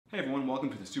Hey everyone, welcome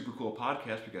to the Super Cool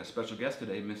Podcast. We got a special guest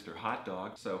today, Mr. Hot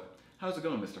Dog. So, how's it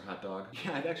going, Mr. Hot Dog?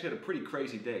 Yeah, I've actually had a pretty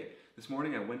crazy day. This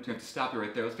morning I went to stop you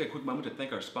right there. Let's take a quick moment to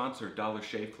thank our sponsor, Dollar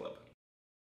Shave Club.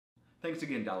 Thanks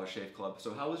again, Dollar Shave Club.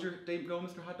 So how was your day going,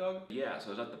 Mr. Hot Dog? Yeah, so I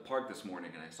was at the park this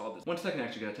morning and I saw this. One second,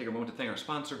 actually, gotta take a moment to thank our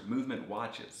sponsor, Movement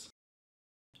Watches.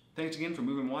 Thanks again for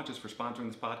Movement Watches for sponsoring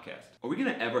this podcast. Are we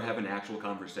gonna ever have an actual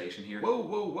conversation here?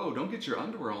 Whoa, don't get your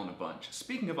underwear all in a bunch.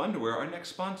 Speaking of underwear, our next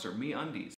sponsor, MeUndies.